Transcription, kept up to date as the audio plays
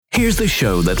Here's the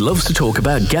show that loves to talk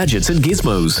about gadgets and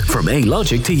gizmos, from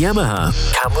A-Logic to Yamaha,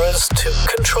 cameras to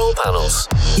control panels.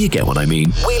 You get what I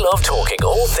mean. We love talking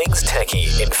all things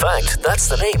techie. In fact, that's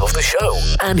the name of the show.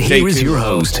 And here is your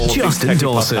host, Justin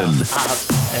Dawson.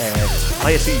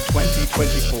 ISE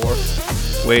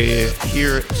 2024. We're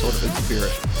here sort of in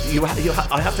spirit.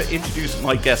 I have to introduce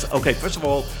my guests. Okay, first of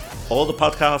all the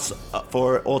podcasts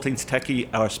for All Things Techie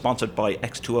are sponsored by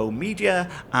X2O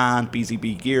Media and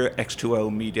BZB Gear.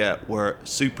 X2O Media were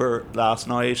super last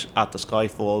night at the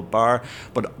Skyfall bar,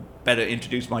 but better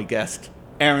introduce my guest.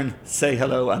 Erin, say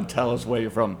hello and tell us where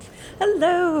you're from.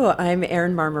 Hello, I'm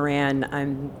Erin Marmoran.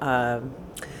 I'm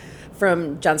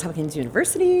from Johns Hopkins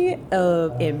University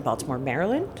in Baltimore,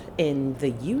 Maryland, in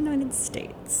the United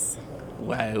States.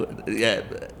 Wow, yeah,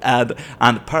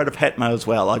 and part of HETMA as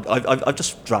well. I've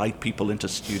just dragged people into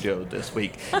studio this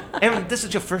week. Erin, this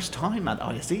is your first time at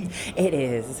ISE. It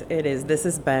is. This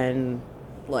has been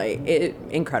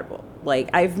incredible.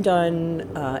 I've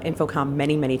done Infocom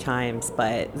many times,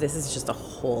 but this is just a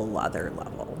whole other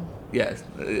level. Yes.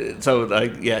 So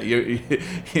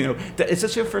you know, is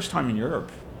this your first time in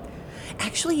Europe?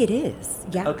 Actually, it is.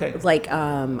 Yeah. Okay.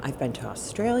 I've been to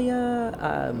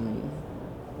Australia,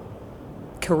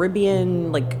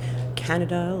 Caribbean,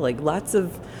 Canada, lots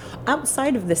of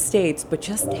outside of the States, but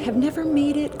just have never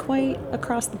made it quite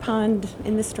across the pond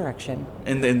in this direction.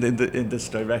 In this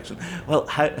direction. Well,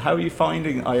 how are you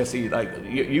finding ISE?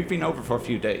 You've been over for a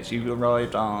few days. You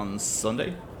arrived on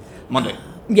Monday.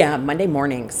 Yeah, Monday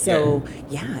morning. So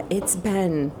yeah, it's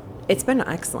been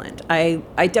excellent.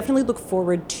 I definitely look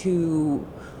forward to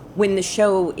when the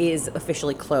show is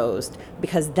officially closed,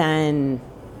 because then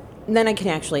I can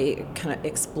actually kind of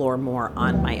explore more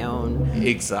on my own.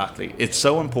 Exactly. It's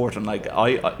so important.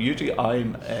 I usually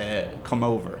come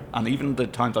over, and even the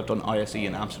times I've done ISE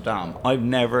in Amsterdam, I've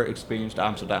never experienced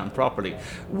Amsterdam properly.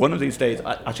 One of these days,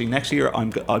 actually next year,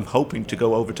 I'm hoping to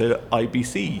go over to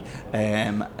IBC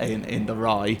in the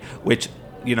Rye, which,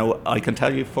 you know, I can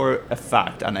tell you for a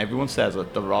fact, and everyone says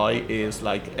it, the Rye is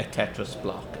like a Tetris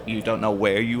block. You don't know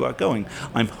where you are going.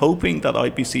 I'm hoping that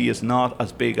IBC is not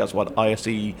as big as what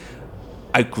ISE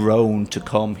outgrown to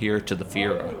come here to the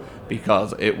Fira,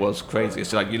 because it was crazy.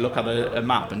 It's you look at a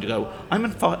map and you go, I'm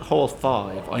in hall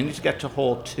 5, I need to get to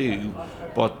hall 2,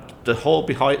 but the hall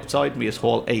beside me is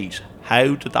hall 8.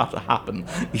 How did that happen?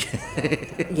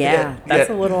 That's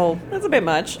a bit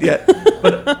much. Yeah,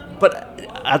 but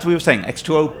as we were saying,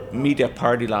 X2O Media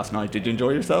party last night. Did you enjoy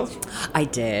yourselves? I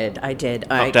did.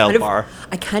 Cocktail bar.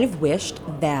 I kind of wished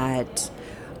that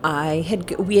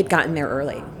we had gotten there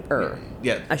early.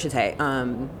 Yeah. I should say.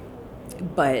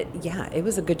 But yeah, it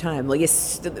was a good time.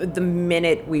 The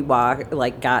minute we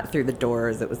got through the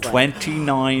doors, it was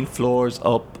 29 floors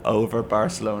up over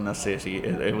Barcelona City.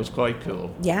 It was quite cool.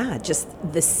 Yeah, just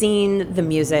the scene, the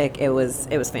music. It was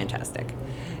fantastic.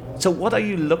 So what are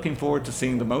you looking forward to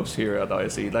seeing the most here at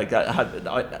ISE?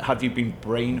 Have you been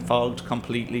brain fogged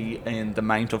completely in the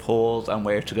amount of halls and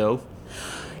where to go?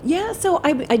 Yeah, so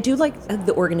I do like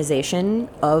the organization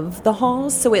of the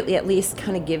halls, so it at least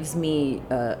kind of gives me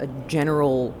a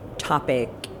general topic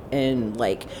and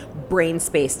brain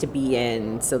space to be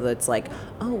in, so that's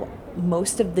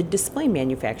most of the display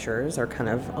manufacturers are kind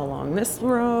of along this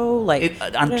row.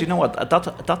 And do you know what?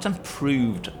 That's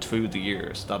improved through the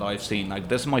years that I've seen.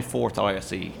 This is my 4th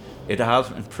ISE. It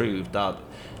has improved that.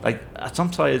 At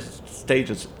some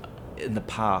stages in the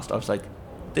past, I was like,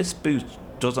 this booth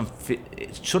doesn't fit.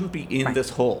 It shouldn't be in this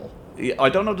hall. I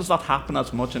don't know. Does that happen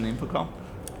as much in Infocom?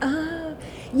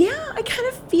 Yeah, I kind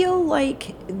of feel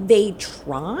like they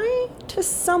try to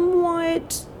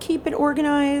somewhat keep it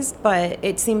organized, but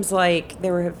it seems like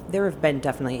there have been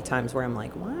definitely times where I'm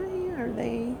like,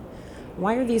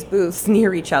 why are these booths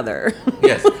near each other?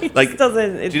 Yes,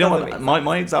 do you know what?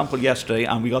 My example yesterday,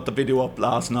 and we got the video up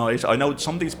last night. I know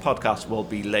some of these podcasts will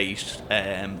be late,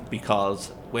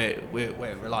 because we're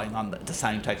relying on the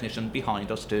sound technician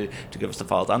behind us to give us the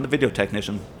files, and the video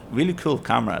technician, really cool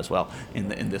camera as well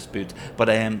in this booth. But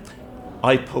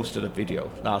I posted a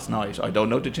video last night. I don't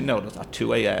know, did you notice? At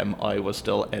 2 a.m. I was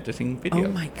still editing video.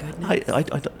 Oh my goodness.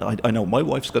 I know, my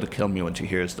wife's going to kill me when she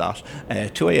hears that.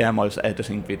 2 a.m. I was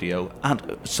editing video,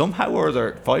 and somehow or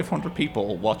other 500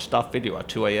 people watched that video at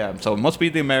 2 a.m. So it must be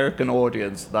the American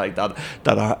audience that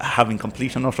are having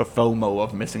complete and utter FOMO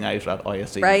of missing out at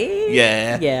ISE. Right?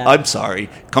 Yeah. I'm sorry.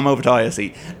 Come over to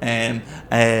ISE.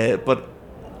 But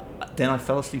then I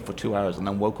fell asleep for 2 hours and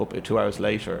then woke up 2 hours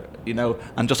later,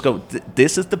 and just go,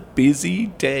 this is the busy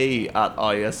day at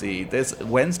ISE. This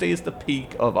Wednesday is the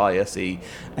peak of ISE.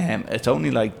 It's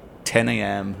only 10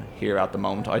 a.m. here at the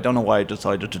moment. I don't know why I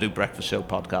decided to do breakfast show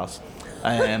podcasts.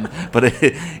 But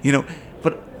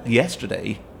but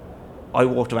yesterday I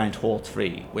walked around Hall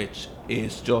 3, which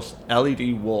is just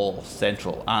LED wall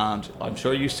central, and I'm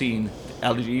sure you've seen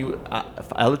LG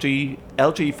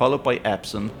followed by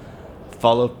Epson,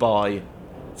 followed by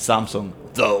Samsung.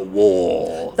 The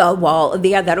wall. The wall.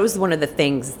 Yeah, that was one of the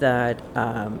things that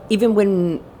even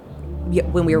when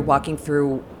we were walking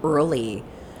through early,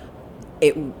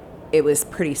 it was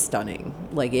pretty stunning.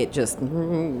 Like it just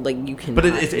like you can. But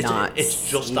it's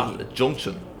just that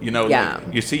junction, Yeah.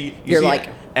 Like you see like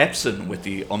Epson with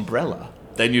the umbrella,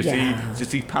 then you see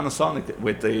Panasonic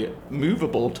with the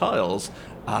movable tiles,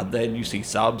 and then you see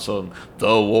Samsung, the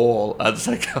wall, and it's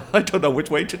like I don't know which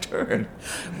way to turn.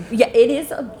 Yeah, it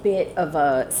is a bit of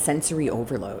a sensory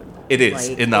overload. It is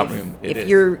like, in that room. If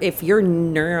you're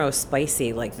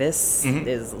neurospicy, like this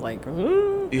is like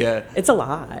it's a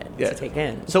lot to take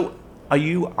in. So, are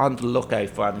you on the lookout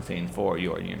for anything for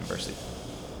your university?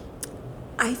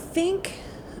 I think,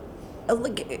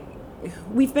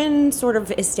 we've been sort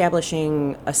of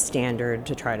establishing a standard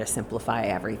to try to simplify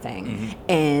everything.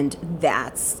 And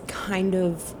that's kind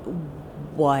of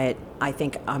what I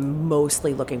think I'm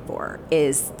mostly looking for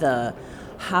is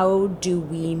how do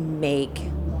we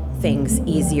make things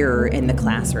easier in the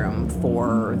classroom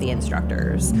for the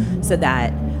instructors so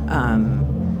that,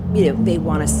 they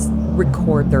want to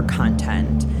record their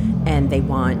content and they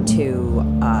want to,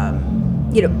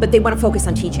 but they want to focus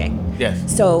on teaching.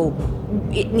 Yes. So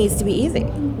it needs to be easy.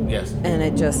 Yes. And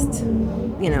it just,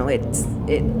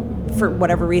 it for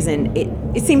whatever reason,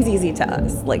 it seems easy to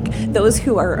us. Like those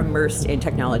who are immersed in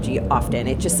technology often,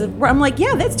 I'm like,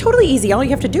 yeah, that's totally easy. All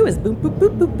you have to do is boop, boop,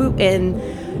 boop, boop,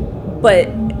 boop. But,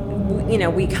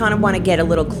 we kind of want to get a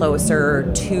little closer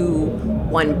to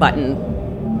one button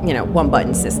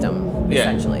system,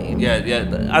 essentially. Yeah.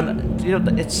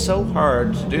 And, it's so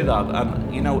hard to do that.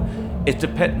 And, it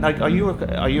depends. Like, are you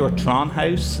a Tron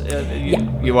house?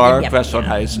 You are a restaurant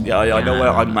house. Yeah, I know.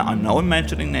 I know I'm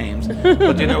mentioning names,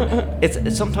 but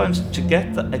it's sometimes to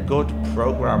get a good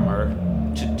programmer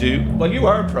to do. Well, you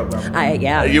are a programmer.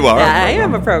 You are. I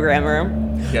am a programmer.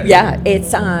 Yeah.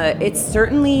 It's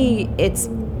certainly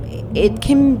it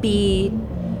can be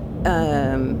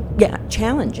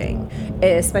challenging,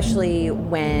 especially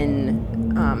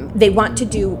when they want to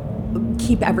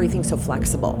keep everything so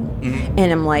flexible.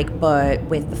 And I'm like, but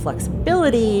with the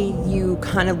flexibility, you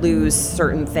kind of lose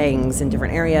certain things in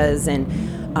different areas. And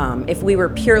if we were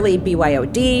purely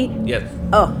BYOD,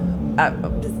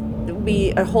 it would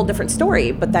be a whole different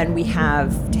story. But then we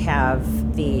have to have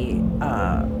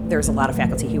there's a lot of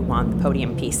faculty who want the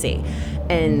podium PC.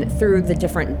 And through the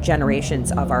different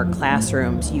generations of our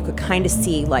classrooms, you could kind of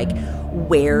see like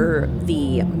where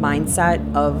the mindset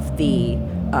of the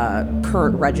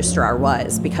current registrar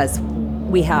was, because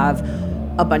we have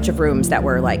a bunch of rooms that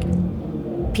were like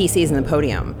PCs in the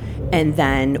podium, and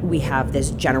then we have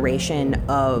this generation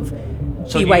of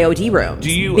BYOD rooms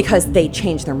because they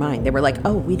changed their mind. They were like,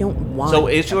 oh, we don't want. So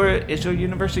is your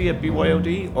university a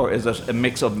BYOD, or is it a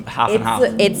mix of half and half?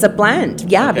 It's a blend,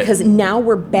 because now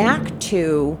we're back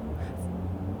to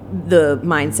the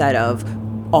mindset of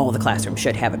all the classrooms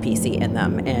should have a PC in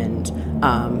them, and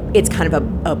it's kind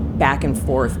of a back and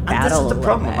forth battle. And this is the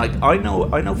problem. Like I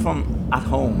know from at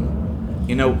home,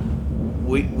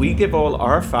 we give all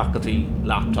our faculty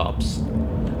laptops,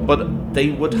 but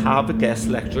they would have a guest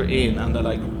lecturer in, and they're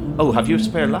like, "Oh, have you a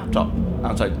spare laptop?" And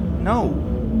I was like, "No,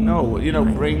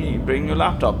 bring your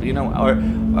laptop,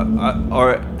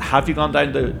 or have you gone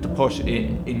down the push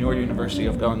in your university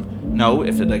of going, no,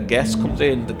 if a guest comes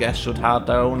in, the guest should have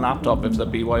their own laptop if it's a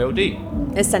BYOD."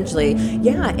 Essentially,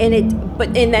 yeah, and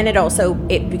then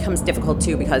it becomes difficult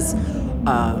too, because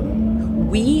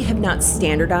we have not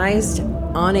standardized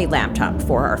on a laptop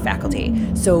for our faculty.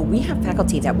 So we have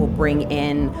faculty that will bring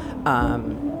in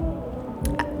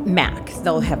Mac.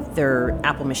 They'll have their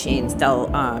Apple machines. They'll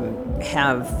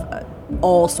have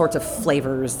all sorts of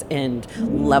flavors and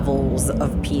levels of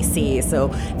PC. So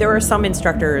there are some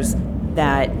instructors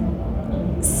that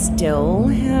still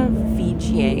have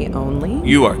VGA only.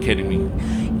 You are kidding me.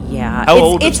 Yeah, how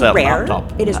old is that rare.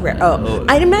 laptop? It is rare.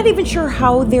 I'm not even sure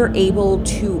how they're able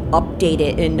to update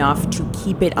it enough to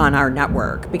keep it on our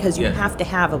network, because you have to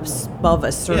have above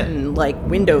a certain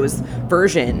Windows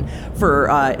version for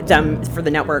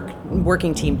the network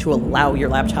working team to allow your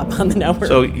laptop on the network.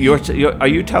 So are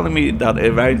you telling me that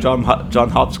around John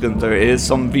Hopkins there is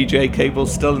some VGA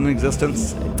cables still in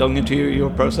existence dug into your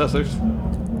processors?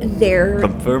 There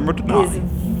confirm or deny? Is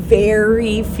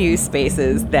very few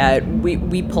spaces that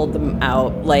we pulled them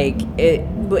out,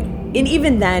 and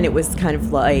even then it was kind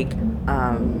of like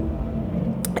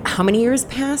how many years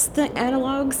past the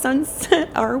analog sunset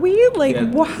are we? Like,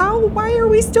 Yeah. why are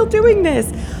we still doing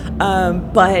this?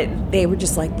 But they were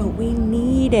just like, but we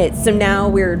need it. So now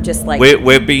we're just like,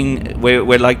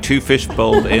 we're like two fish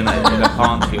bowled in a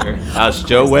pond here. As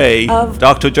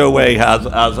Dr. Joe Way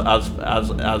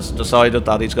has decided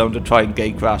that he's going to try and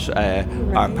gate crash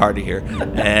our party here.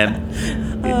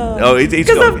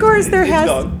 because of course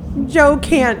Joe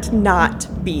can't not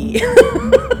be.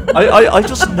 I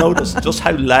just noticed just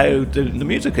how loud the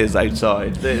music is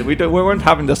outside. We weren't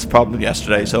having this problem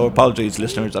yesterday, so apologies,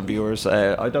 listeners and viewers.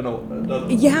 I don't know.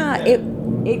 Yeah, it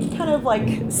kind of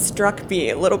like struck me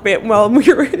a little bit while we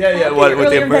were with the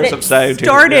immersive sound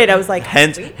started. I was like,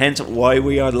 hence why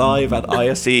we are live at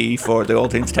ISE for the All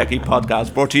Things TechIE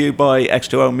podcast, brought to you by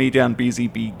X2O Media and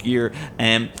BZB Gear.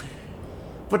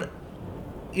 But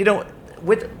you know,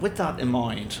 with that in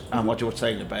mind, and what you were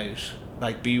saying about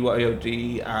like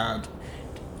BYOD and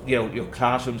your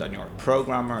classrooms and your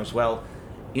programmer as well,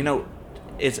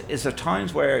 is there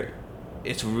times where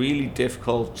it's really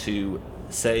difficult to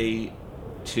say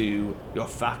to your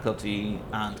faculty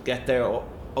and get their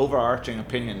overarching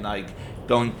opinion, like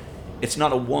going, it's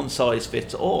not a one size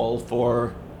fits all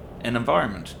for an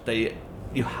environment.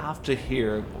 You have to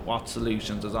hear what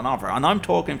solutions is on offer, and I'm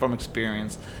talking from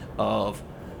experience of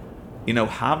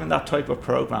having that type of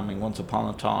programming once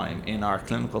upon a time in our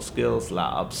clinical skills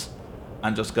labs,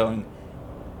 and just going,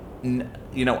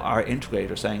 our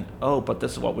integrator saying, oh, but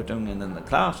this is what we're doing in the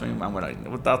classroom, and we're like,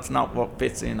 well, that's not what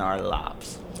fits in our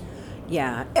labs.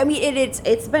 Yeah, I mean,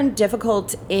 it's been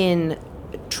difficult in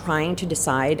trying to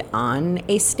decide on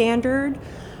a standard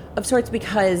of sorts,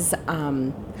 because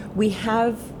we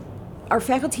have our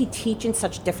faculty teach in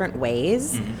such different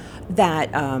ways that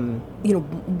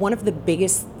one of the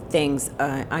biggest things,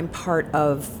 I'm part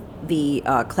of the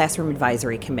classroom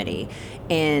advisory committee,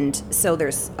 and so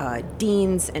there's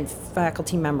deans and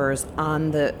faculty members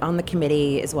on the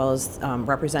committee, as well as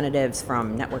representatives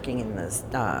from networking in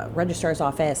the registrar's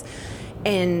office,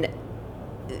 and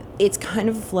it's kind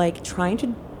of like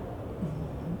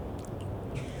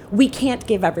we can't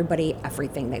give everybody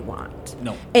everything they want.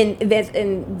 No. And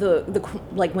the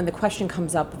like when the question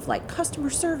comes up of like customer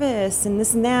service and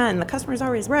this and that, and the customer's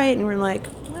always right, and we're like,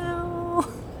 well,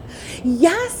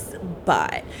 yes,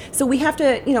 but so we have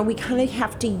to, we kind of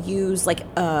have to use like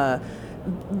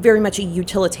very much a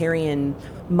utilitarian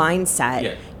mindset.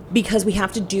 Yeah. Because we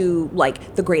have to do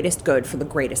like the greatest good for the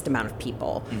greatest amount of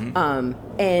people.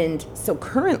 And so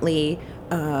currently,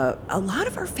 a lot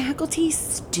of our faculty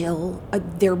still,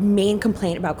 their main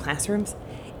complaint about classrooms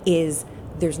is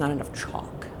there's not enough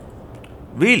chalk.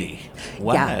 Really?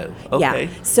 Wow. Yeah. Okay.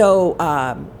 Yeah. So,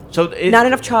 not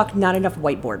enough chalk, not enough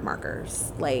whiteboard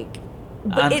markers.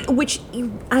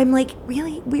 I'm like,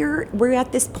 really? We're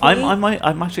at this point.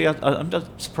 I'm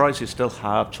just surprised you still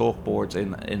have chalkboards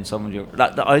in some of your.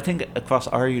 I think across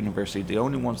our university, the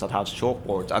only ones that has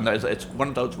chalkboards, and it's one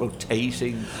of those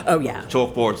rotating. Oh yeah.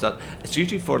 Chalkboards that it's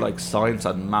usually for like science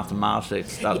and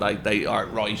mathematics that like they are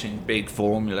writing big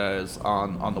formulas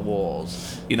on the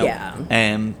walls. Yeah.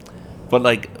 But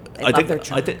like. I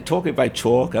chalk. think talking about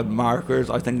chalk and markers,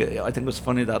 I think it was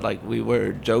funny that like we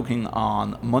were joking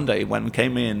on Monday when we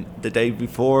came in the day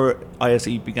before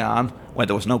ISE began, when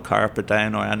there was no carpet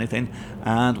down or anything,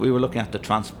 and we were looking at the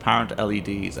transparent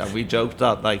LEDs, and we joked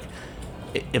that like,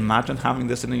 imagine having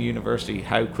this in a university,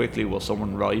 how quickly will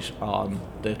someone write on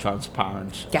the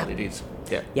transparent LEDs?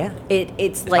 Yeah.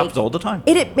 It's it like happens all the time.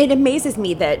 It amazes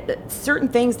me that certain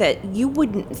things that you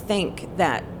wouldn't think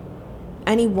that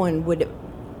anyone would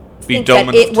think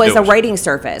that it was a writing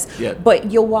surface. Yeah.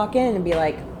 But you'll walk in and be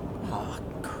like, oh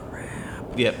crap.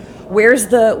 Yeah. Where's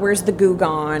the goo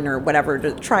gone or whatever,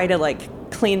 to try to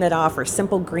like clean that off, or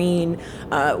simple green.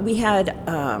 We had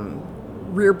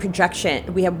rear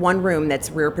projection. We have one room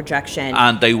that's rear projection.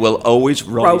 And they will always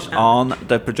write on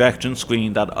the projection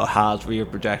screen that has rear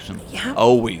projection. Yeah.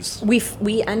 Always.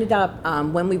 We ended up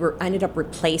when we ended up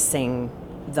replacing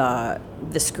the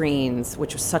screens,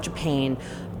 which was such a pain.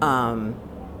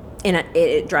 And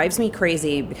it drives me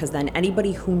crazy, because then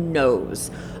anybody who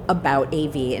knows about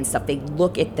AV and stuff, they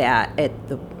look at that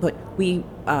but we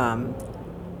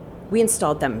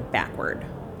installed them backward,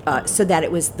 so that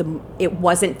it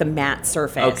wasn't the matte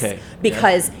surface. Okay.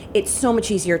 Because it's so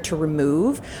much easier to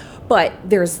remove, but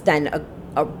there's then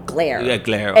a glare. Yeah,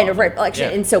 glare. And a reflection,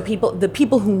 Yeah. and so the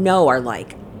people who know are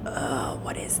like, oh,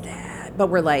 what is that? But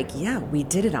we're like, yeah, we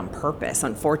did it on purpose,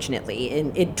 unfortunately,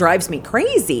 and it drives me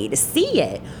crazy to see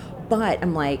it. But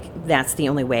I'm like, that's the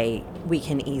only way we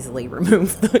can easily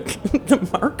remove the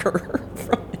marker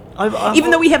from it.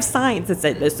 Even though we have signs that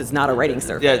say this is not a writing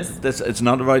surface. Yeah, it's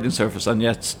not a writing surface, and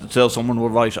yet still someone will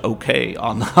write "okay"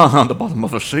 on on the bottom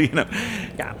of it.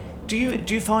 Yeah. Do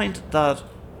you find that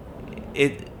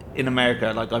it in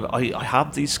America? Like I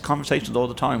have these conversations all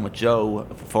the time with Joe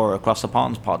for Across the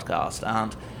Ponds podcast,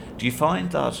 and do you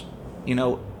find that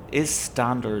is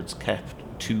standards kept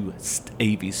to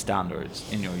AV standards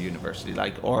in your university?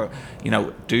 Like, or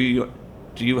do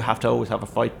you have to always have a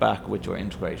fight back with your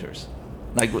integrators?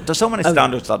 Like, there's so many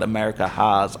standards that America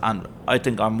has, and I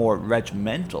think are more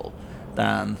regimental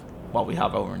than what we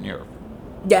have over in Europe.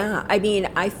 Yeah, I mean,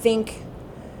 I think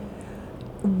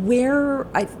where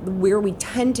we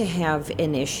tend to have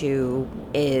an issue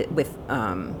with,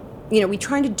 we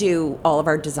try to do all of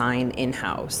our design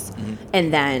in-house,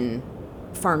 and then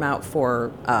farm out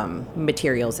for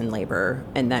materials and labor,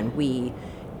 and then we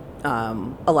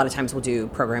a lot of times we'll do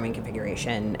programming,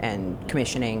 configuration, and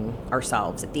commissioning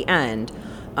ourselves at the end,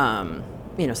 so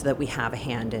that we have a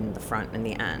hand in the front and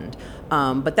the end.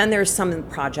 But then there's some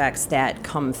projects that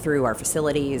come through our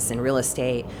facilities and real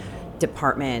estate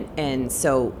department, and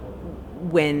so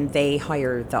when they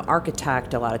hire the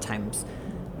architect, a lot of times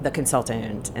the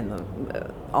consultant and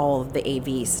all of the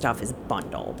AV stuff is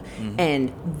bundled.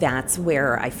 And that's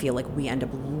where I feel like we end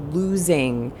up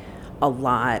losing a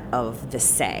lot of the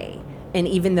say. And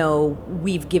even though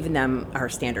we've given them our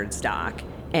standard stock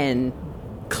and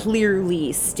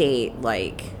clearly state,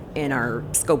 like, in our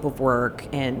scope of work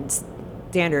and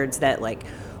standards that, like,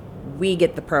 we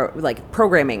get the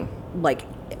programming, like,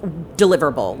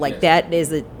 deliverable, like, that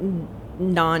is a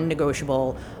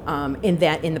non-negotiable, in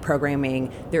that in the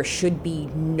programming there should be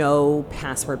no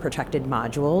password protected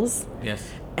modules. Yes.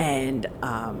 And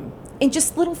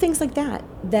just little things like that,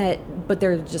 but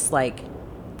they're just like,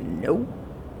 no.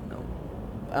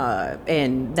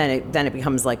 And then it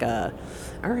becomes like all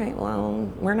right,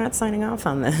 well, we're not signing off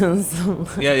on this. And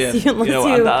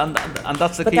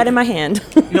that's the put key. that in my hand.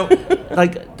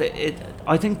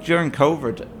 I think during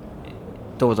COVID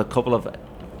there was a couple of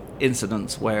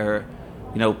incidents where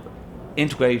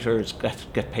integrators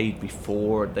get paid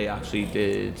before they actually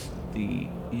did the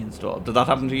install. Did that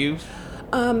happen to you?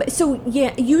 So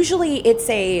yeah, usually it's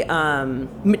a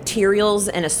materials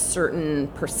and a certain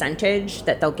percentage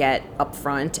that they'll get up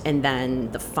front, and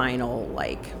then the final,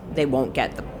 like, they won't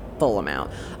get the full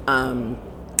amount.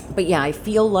 But yeah, I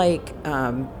feel like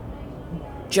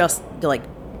just like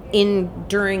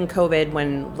during COVID,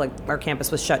 when, like, our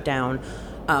campus was shut down,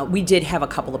 we did have a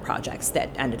couple of projects that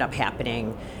ended up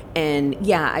happening, and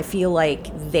yeah, I feel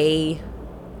like they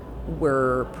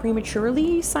were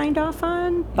prematurely signed off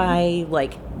on by,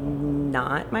 like,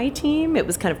 not my team. It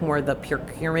was kind of more the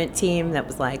procurement team that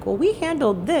was like, well, we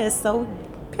handled this, so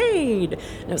paid.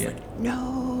 And I was like,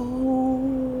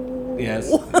 no.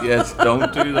 Yes,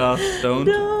 don't do that.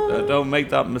 Don't make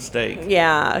that mistake.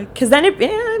 Yeah, because then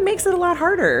it makes it a lot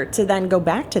harder to then go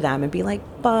back to them and be like,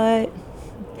 but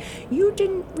you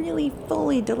didn't really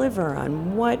fully deliver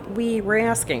on what we were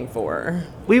asking for.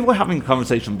 We were having a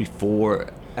conversation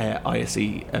before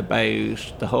ISE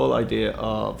about the whole idea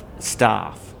of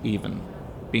staff even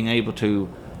being able to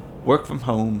work from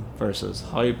home versus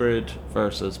hybrid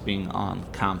versus being on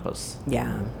campus.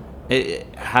 Yeah.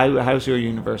 How's your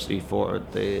university for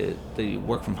the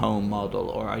work from home model,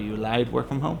 or are you allowed work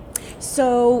from home?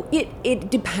 So it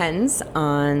depends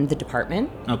on the department.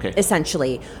 Okay.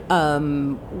 Essentially,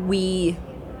 there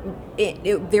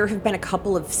have been a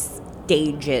couple of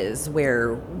stages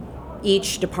where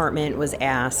each department was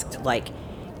asked, like,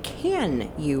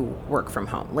 can you work from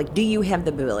home? Like, do you have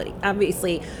the ability?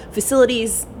 Obviously,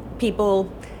 facilities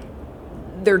people,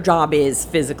 their job is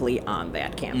physically on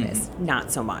that campus,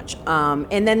 not so much.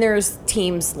 And then there's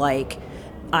teams like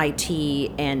IT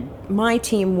and my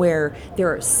team where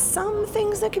there are some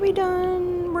things that can be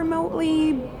done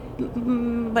remotely.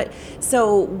 But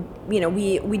so,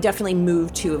 we definitely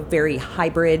moved to a very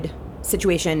hybrid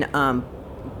situation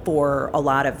for a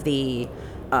lot of the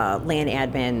LAN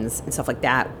admins and stuff like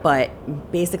that.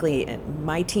 But basically,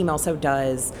 my team also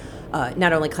does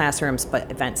not only classrooms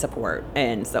but event support,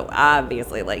 and so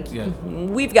obviously,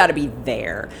 we've got to be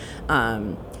there.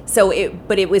 But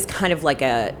it was kind of like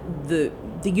the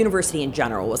university in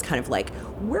general was kind of like,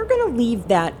 we're going to leave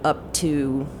that up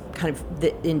to kind of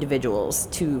the individuals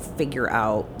to figure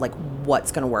out, like,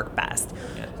 what's going to work best.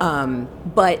 Yeah.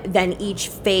 But then each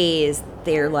phase,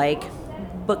 they're like,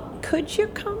 but could you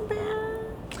come back?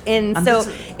 And so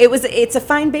it's a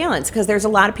fine balance, because there's a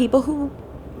lot of people who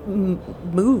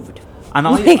moved. And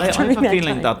I have a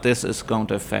feeling that this is going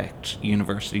to affect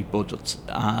university budgets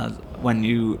when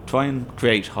you try and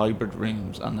create hybrid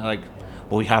rooms, and they're like,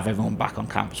 well, we have everyone back on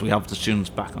campus, we have the students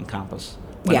back on campus.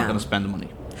 We're Yeah. not going to spend the money.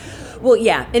 Well,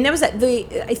 yeah, and that was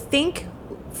I think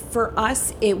for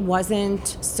us it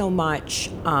wasn't so much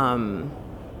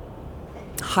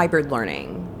hybrid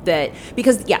learning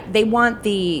because they want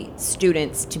the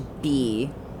students to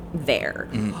be there,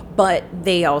 but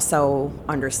they also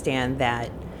understand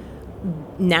that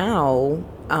now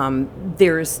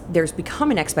there's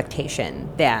become an expectation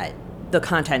that the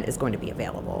content is going to be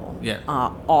available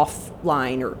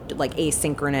offline or like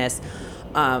asynchronous.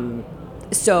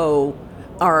 So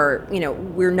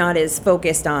we're not as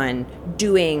focused on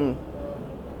doing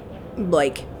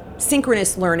like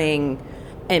synchronous learning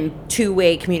and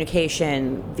two-way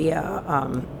communication via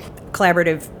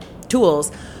collaborative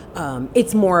tools.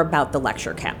 It's more about the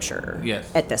lecture capture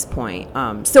at this point.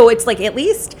 So it's like at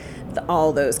least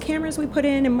all those cameras we put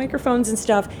in and microphones and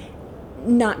stuff,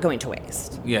 not going to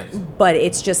waste. Yes. But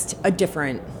it's just a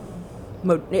different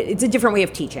it's a different way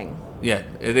of teaching. Yeah,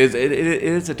 it is. It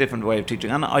is a different way of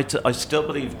teaching, and I still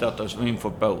believe that there's room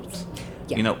for both.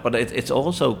 Yeah. But it's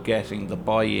also getting the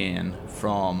buy-in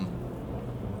from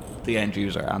the end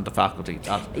user and the faculty.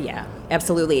 Yeah,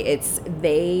 absolutely. It's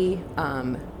they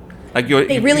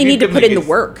they really need to put in the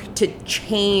work to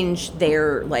change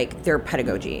their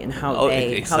pedagogy and how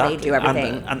they do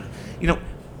everything.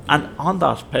 And on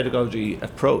that pedagogy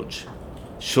approach,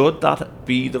 should that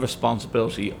be the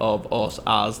responsibility of us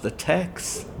as the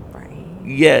techs? Right.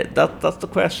 Yeah, that's the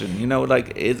question.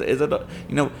 Is it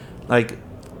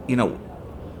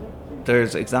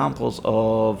there's examples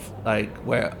of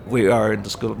where we are in the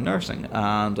School of Nursing,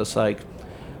 and it's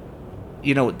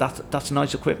that's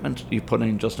nice equipment you put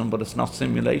in, Justin, but it's not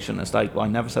simulation. It's I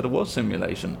never said it was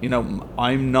simulation.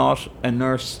 I'm not a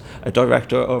nurse, a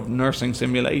director of nursing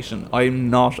simulation. I'm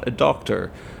not a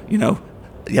doctor.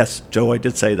 Yes, Joe, I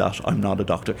did say that. I'm not a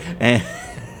doctor.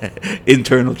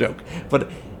 Internal joke. But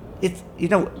it's,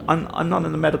 I'm not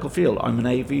in the medical field. I'm an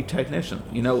AV technician.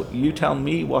 You tell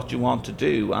me what you want to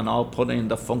do and I'll put in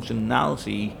the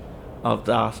functionality of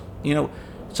that.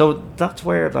 So that's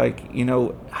where,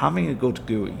 having a good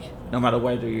GUI, no matter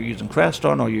whether you're using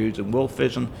Creston or you're using Wolf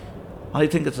Vision, I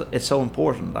think it's so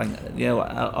important,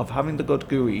 of having the good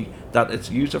GUI, that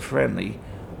it's user-friendly,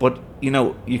 but,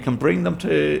 you can bring them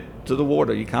to the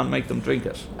water. You can't make them drink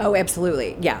it. Oh,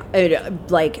 absolutely. Yeah. The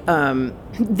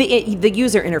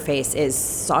user interface is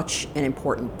such an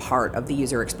important part of the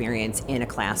user experience in a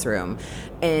classroom.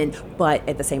 But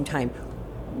at the same time,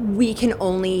 we can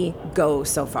only go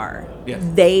so far. Yes.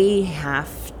 They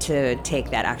have to take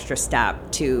that extra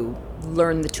step to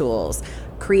learn the tools,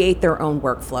 create their own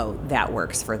workflow that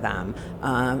works for them.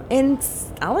 And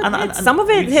I'll admit, some of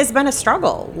it has been a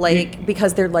struggle,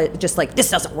 because they're this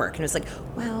doesn't work. And it's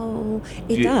well,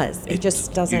 it does. It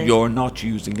just doesn't. You're not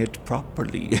using it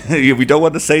properly. We don't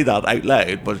want to say that out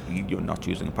loud, but you're not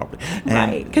using it properly.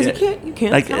 Right, because you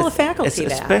can't tell a faculty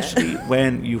that. Especially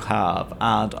when you have,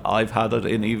 and I've had it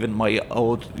in even my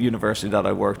old university that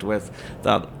I worked with,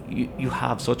 that you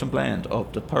have such a blend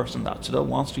of the person that still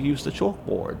wants to use the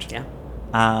chalkboard. Yeah.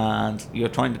 And you're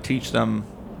trying to teach them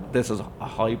this is a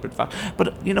hybrid but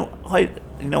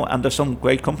and there's some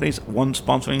great companies, one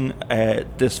sponsoring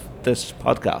this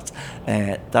podcast,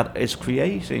 that is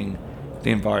creating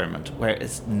the environment where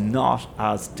it's not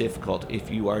as difficult if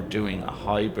you are doing a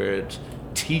hybrid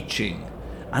teaching,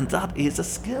 and that is a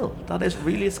skill. That is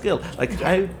really a skill.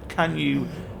 How can you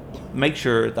make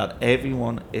sure that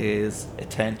everyone is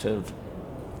attentive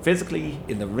physically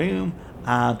in the room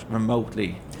and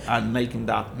remotely, and making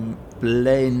that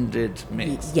blended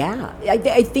mix? Yeah,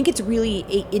 I think it's really,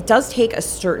 it does take a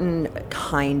certain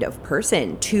kind of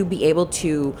person to be able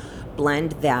to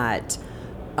blend that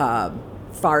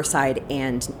far side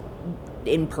and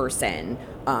in person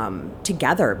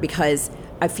together, because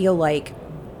I feel like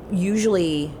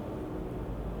usually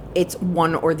it's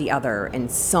one or the other,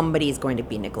 and somebody's going to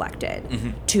be neglected.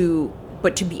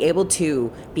 But to be able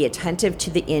to be attentive to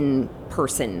the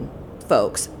in-person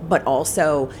folks, but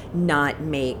also not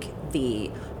make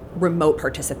the remote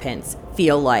participants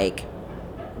feel like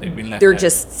they're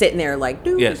just sitting there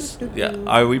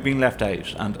are we being left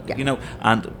out? And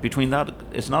and between that,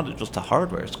 it's not just the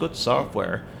hardware, it's good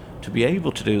software to be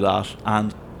able to do that.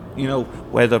 And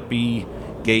whether it be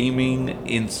gaming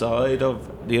inside of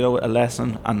a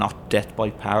lesson and not death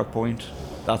by PowerPoint,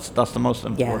 that's the most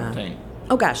important thing.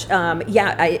 Oh gosh,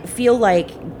 I feel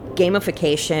like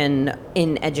gamification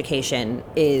in education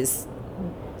is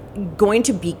going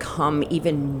to become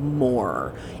even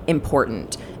more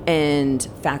important, and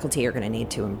faculty are going to need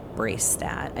to embrace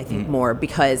that, I think, more,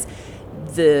 because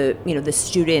the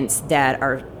students that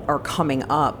are coming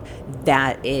up,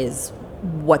 that is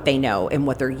what they know and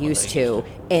what they're used to,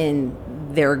 and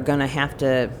they're going to have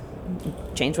to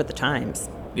change with the times.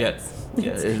 Yes.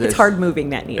 Yeah, It's hard moving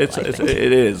that needle.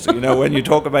 It is. You know, when you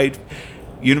talk about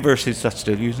universities that's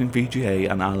still using VGA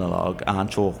and analog and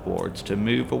chalkboards to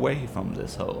move away from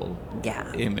this whole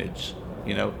image,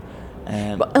 you know.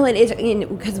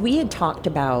 Because we had talked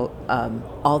about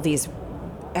all these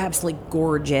absolutely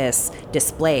gorgeous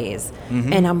displays,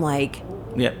 and I'm like,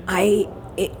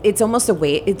 it's almost a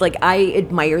way. It's like I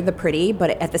admire the pretty,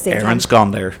 but at the same time, Aaron's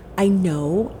gone there. I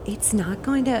know it's not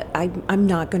going to. I'm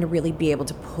not going to really be able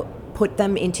to put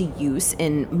them into use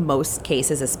in most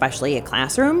cases, especially a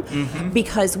classroom,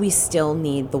 because we still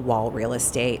need the wall real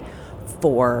estate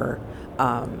for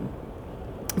chalkboards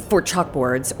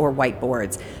or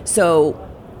whiteboards. So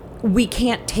we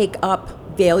can't take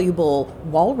up valuable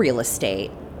wall real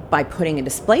estate by putting a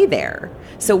display there.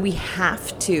 So we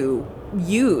have to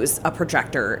use a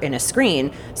projector and a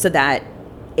screen so that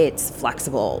it's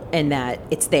flexible and that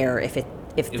it's there if the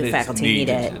faculty need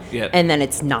it, and then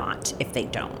it's not if they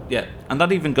don't. Yeah, and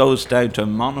that even goes down to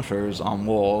monitors on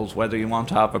walls, whether you want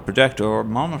to have a projector or a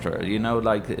monitor, you know,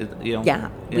 like, you know. Yeah,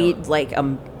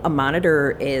 a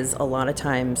monitor is a lot of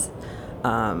times,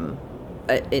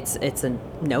 it's a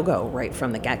no-go right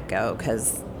from the get-go,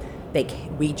 because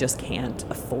we just can't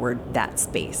afford that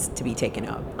space to be taken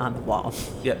up on the wall.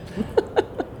 Yeah.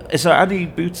 Is there any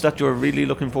booths that you're really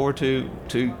looking forward to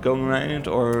going around,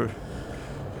 or,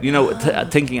 you know,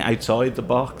 thinking outside the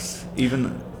box,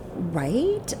 even?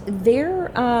 Right.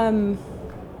 There.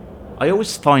 I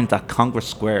always find that Congress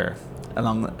Square,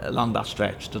 along that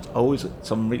stretch, there's always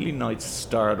some really nice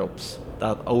startups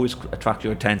that always attract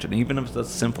your attention, even if it's as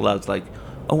simple as like,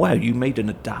 oh wow, you made an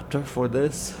adapter for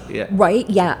this? Yeah. Right.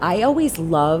 Yeah. I always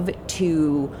love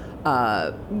to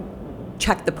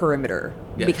check the perimeter.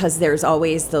 Yeah. Because there's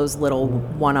always those little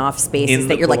one-off spaces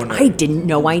that you're corner. Like, I didn't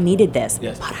know I needed this,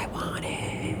 but I want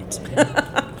it.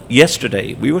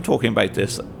 Yesterday, we were talking about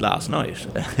this last night.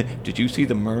 Did you see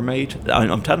the mermaid?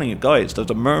 I'm telling you guys, there's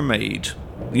a mermaid.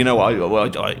 You know,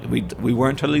 we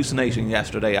weren't hallucinating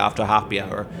yesterday after happy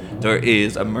hour. There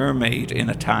is a mermaid in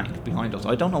a tank behind us.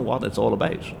 I don't know what it's all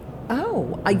about.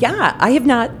 Oh, yeah, I have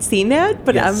not seen that,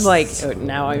 but I'm like,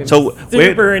 now I'm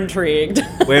super intrigued.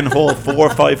 We're in hall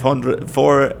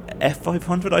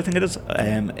 4F500, I think it is,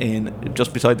 in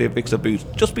just beside the Avixa booth,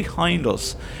 just behind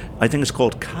us. I think it's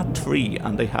called Cat 3,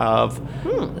 and they have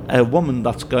a woman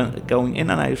that's going in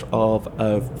and out of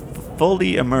a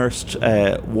fully immersed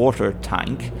water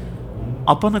tank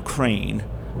up on a crane.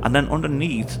 And then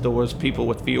underneath, there was people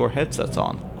with VR headsets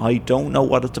on. I don't know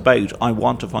what it's about. I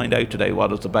want to find out today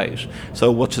what it's about.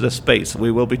 So watch this space. We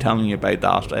will be telling you about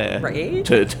that. Right.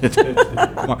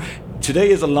 Today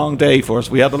is a long day for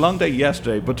us. We had a long day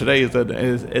yesterday, but today is an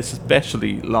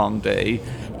especially long day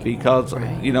because,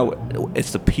 you know,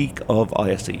 it's the peak of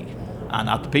ISE. And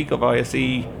at the peak of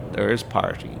ISE, there's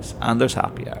parties and there's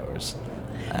happy hours.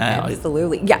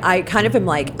 Absolutely. Yeah, I kind of am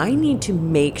like, I need to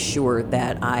make sure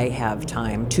that I have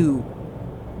time to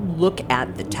look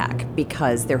at the tech,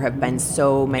 because there have been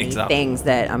so many things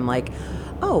that I'm like,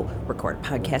 oh, record a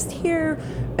podcast here,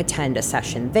 attend a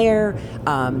session there.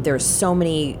 There's so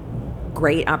many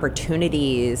great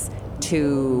opportunities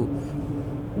to,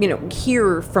 you know,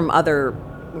 hear from other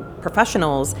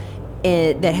professionals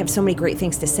that have so many great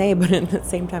things to say, but at the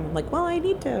same time, I'm like, well, I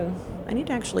need to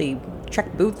actually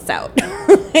check booths out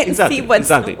and see what's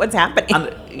happening.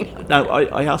 And now,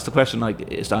 I asked the question, like,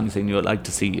 is there anything you would like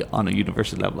to see on a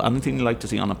university level? Anything you like to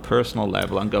see on a personal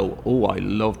level and go, oh, I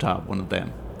love to have one of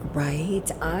them? Right.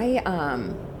 I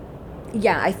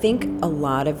think a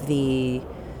lot of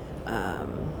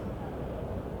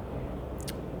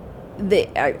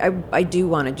I do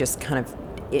want to just kind of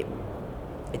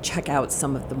check out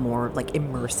some of the more like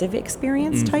immersive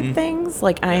experience type things.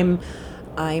 Like I'm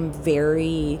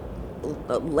very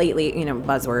lately, you know,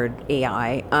 buzzword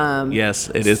AI. Yes,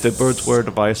 it is the buzzword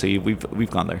of ISE. We've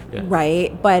gone there. Yeah.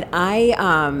 Right, but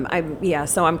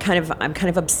so I'm kind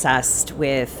of obsessed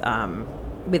with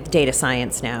data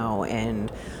science now,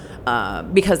 and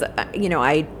because you know,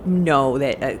 I know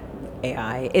that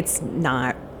AI, it's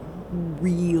not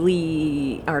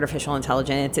really artificial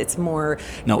intelligence. It's more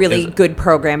good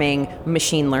programming,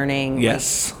 machine learning.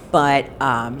 Yes. But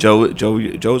Joe's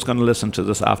going to listen to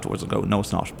this afterwards and go, no,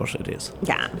 it's not, but it is.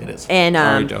 Yeah, it is. And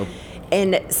sorry, Joe.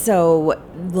 And so,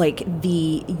 like,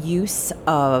 the use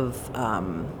of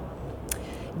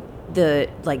the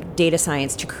like data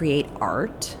science to create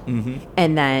art,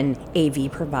 and then AV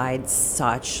provides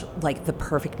such like the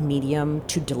perfect medium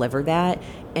to deliver that.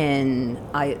 And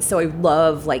I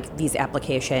love like these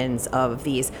applications of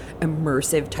these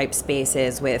immersive type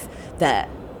spaces with the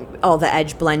all the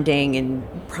edge blending and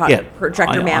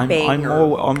projector mapping.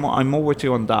 I'm more with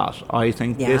you on that. I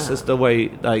think this is the way.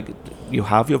 Like, you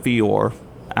have your VR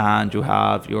and you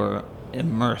have your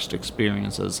immersed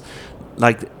experiences.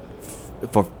 Like,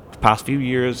 for the past few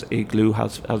years, Igloo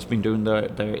has been doing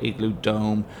their Igloo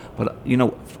Dome, but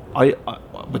I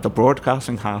with the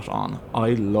broadcasting hat on, I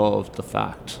love the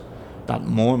fact that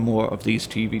more and more of these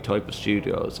TV type of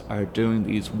studios are doing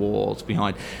these walls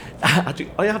behind.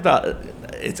 Actually, I have that.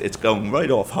 It's going right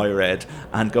off higher ed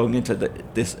and going into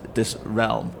this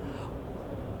realm.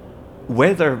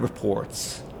 Weather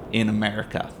reports in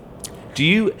America. Do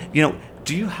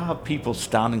you have people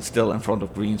standing still in front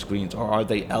of green screens, or are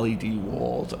they LED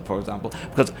walls, for example?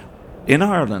 Because in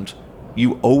Ireland,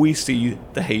 you always see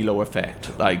the halo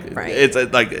effect. Like, right.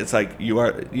 It's like you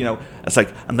are, it's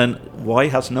like, and then why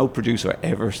has no producer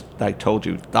ever told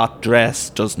you that dress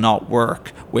does not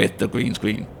work with the green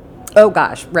screen? Oh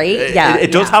gosh, right?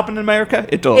 It does happen in America.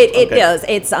 It does. It does.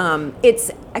 It's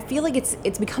I feel like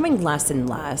it's becoming less and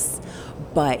less.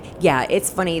 But yeah, it's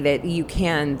funny that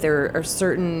there are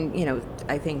certain,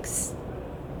 I think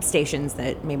stations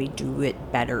that maybe do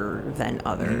it better than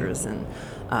others, and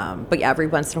but yeah, every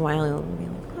once in a while it'll be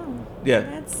like, oh, yeah.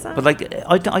 That's, but like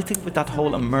I think with that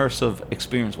whole immersive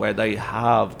experience where they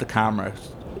have the camera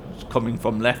coming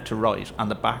from left to right and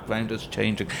the background is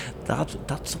changing, that's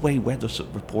the way weather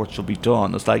reports should be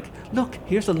done. It's like, look,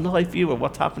 here's a live view of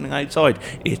what's happening outside.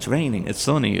 It's raining, it's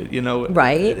sunny,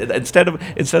 right? Instead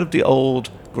of the old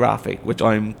graphic, which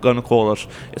I'm going to call it,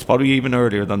 it's probably even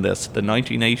earlier than this, the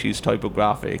 1980s type of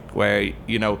graphic where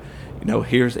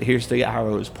here's the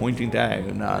arrows pointing down,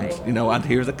 and right. And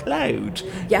here's a cloud.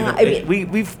 Yeah,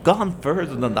 we've gone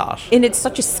further than that, and it's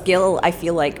such a skill, I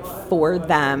feel like, for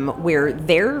them, where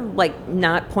they're like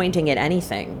not pointing at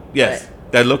anything. Yes.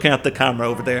 They're looking at the camera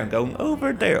over there and going,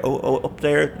 over there, oh, up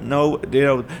there. No,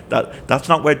 that's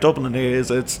not where Dublin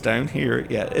is. It's down here.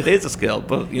 Yeah, it is a skill,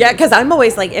 but yeah, because I'm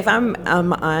always like, if I'm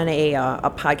on a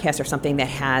podcast or something that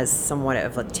has somewhat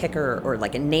of a ticker or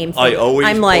like a name thing, I always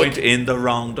I'm point in the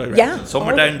wrong direction. Yeah,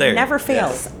 somewhere down there. Never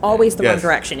fails. Yes. Always the wrong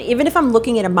direction. Even if I'm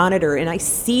looking at a monitor and I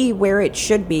see where it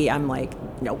should be, I'm like,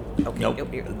 nope. Okay, nope.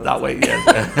 That way.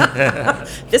 Yeah.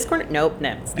 This corner. Nope.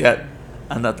 No. Yeah.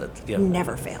 And that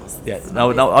never fails. Yeah,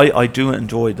 no, I do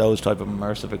enjoy those type of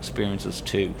immersive experiences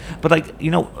too. But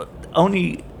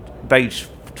only about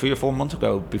 3 or 4 months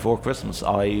ago, before Christmas,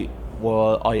 I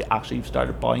actually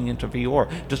started buying into VR.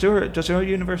 Does your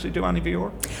university do any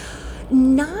VR?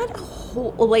 Not a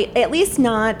whole, like, at least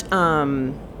not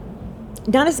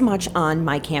as much on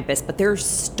my campus, but they're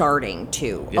starting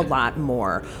to a lot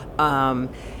more. And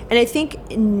I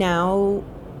think now.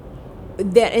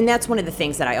 That's one of the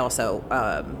things that I also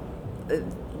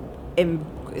am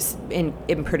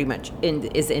pretty much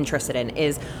is interested in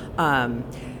is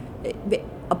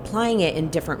applying it in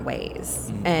different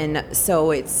ways. Mm-hmm. And so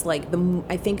it's like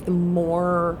I think the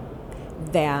more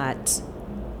that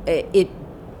it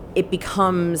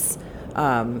becomes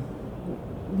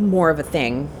more of a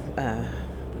thing.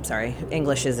 Sorry,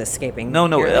 English is escaping. No,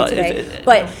 today.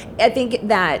 But I think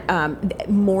that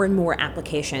more and more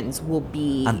applications will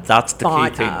be, and that's the key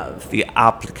thing. Of. The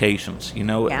applications,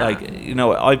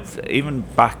 I've even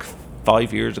back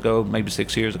 5 years ago, maybe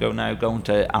 6 years ago now, going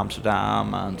to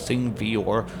Amsterdam and seeing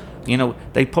VR.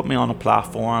 They put me on a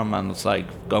platform, and it's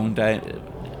like going down.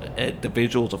 The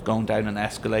visuals of going down an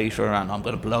escalator, and I'm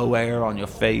going to blow air on your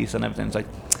face and everything. It's like,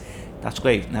 that's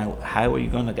great. Now, how are you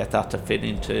going to get that to fit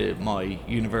into my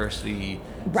university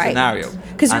scenario?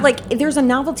 Because there's a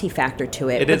novelty factor to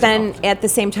it. But then at the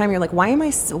same time, you're like, why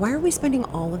are we spending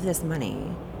all of this money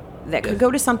that could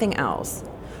go to something else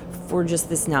for just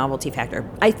this novelty factor?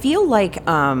 I feel like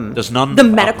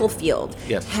the medical field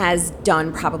has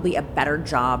done probably a better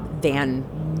job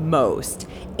than most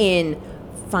in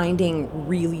finding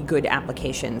really good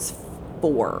applications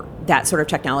for that sort of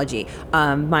technology.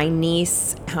 My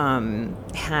niece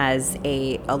has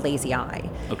a lazy eye.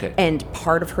 Okay. And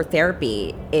part of her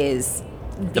therapy is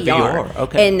the VR.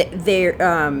 Okay. And there,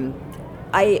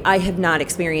 I have not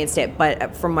experienced it,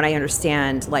 but from what I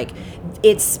understand, like,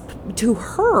 it's, to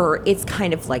her, it's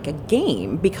kind of like a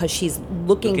game because she's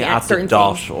looking at certain the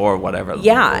dot things. Or whatever.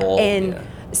 Yeah.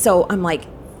 So I'm like,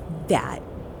 that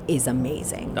is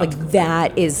amazing.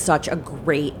 That is such a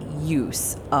great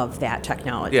use of that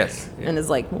technology. Yes. Yeah. And it's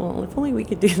like, well, if only we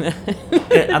could do that.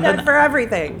 And then, for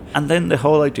everything. And then the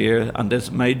whole idea, and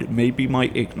this may be my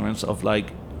ignorance of,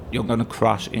 like, you're going to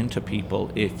crash into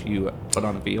people if you put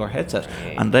on a VR headset.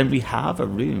 Right. And then we have a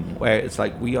room where it's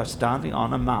like we are standing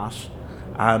on a mat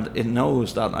and it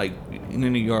knows that like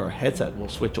your headset will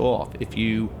switch off if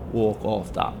you walk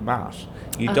off that mat.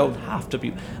 You don't have to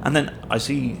be. And then I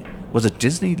see, was it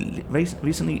Disney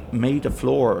recently made a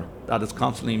floor that is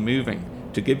constantly moving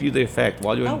to give you the effect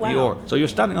while you're in VR. So you're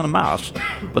standing on a mat,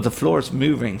 but the floor is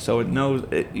moving, so it knows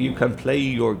you can play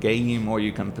your game, or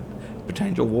you can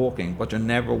pretend you're walking, but you're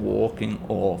never walking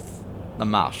off the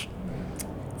mat.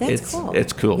 That's cool.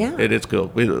 It's cool. Yeah. It is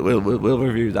cool. We'll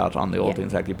review that on the All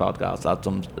Things Techie podcast at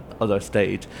some other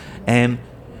stage.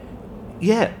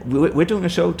 Yeah, we're doing a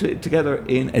show together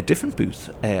in a different booth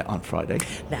on Friday.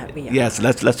 That we are. Yes,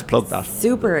 let's plug that.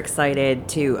 Super excited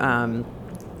to.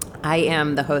 I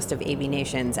am the host of AV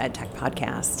Nation's EdTech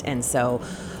podcast, and so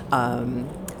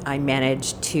I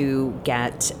managed to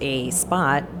get a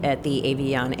spot at the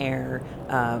AV On Air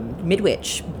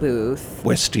Midwich booth.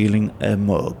 We're stealing a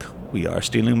mug. We are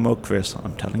stealing a mug, Chris.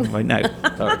 I'm telling you right now.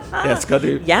 Sorry. Yes, go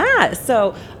do. Yeah.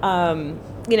 So,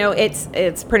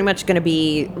 it's pretty much going to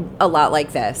be a lot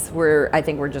like this. I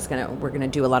think we're gonna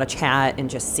do a lot of chat and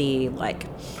just see like.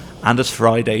 And it's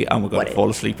Friday, and we're going to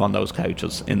fall asleep on those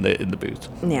couches in the booth.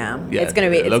 Yeah, it's gonna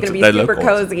be super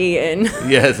cozy and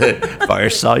yes,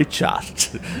 fireside chat.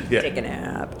 Yeah. Take a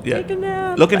nap. Yeah. Take a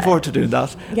nap. Looking forward to doing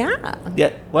that. Yeah.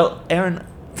 Yeah. Well, Erin,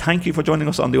 thank you for joining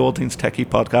us on the All Things Techie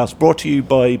podcast, brought to you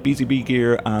by BZB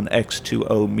Gear and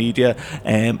X2O Media.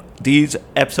 These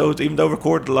episodes, even though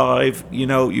recorded live, you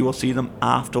will see them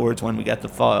afterwards when we get the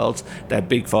files. They're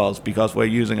big files because we're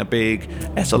using a big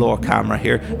SLR camera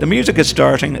here. The music is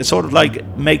starting. It sort of like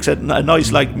makes it a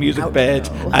nice like music bed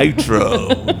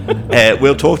outro.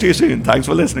 We'll talk to you soon. Thanks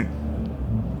for listening.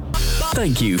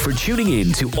 Thank you for tuning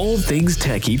in to All Things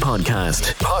Techie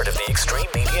podcast, part of the Extreme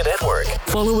Media Network.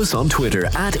 Follow us on Twitter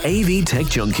at AV Tech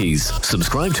Junkies.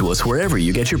 Subscribe to us wherever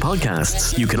you get your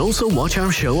podcasts. You can also watch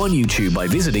our show on YouTube by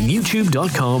visiting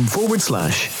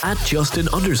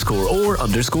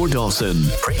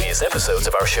youtube.com/@Justin_or_Dawson. Previous episodes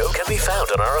of our show can be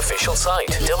found on our official site,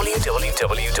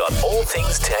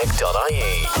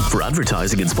 www.allthingstech.ie. For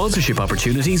advertising and sponsorship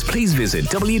opportunities, please visit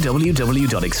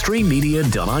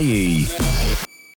www.extrememedia.ie.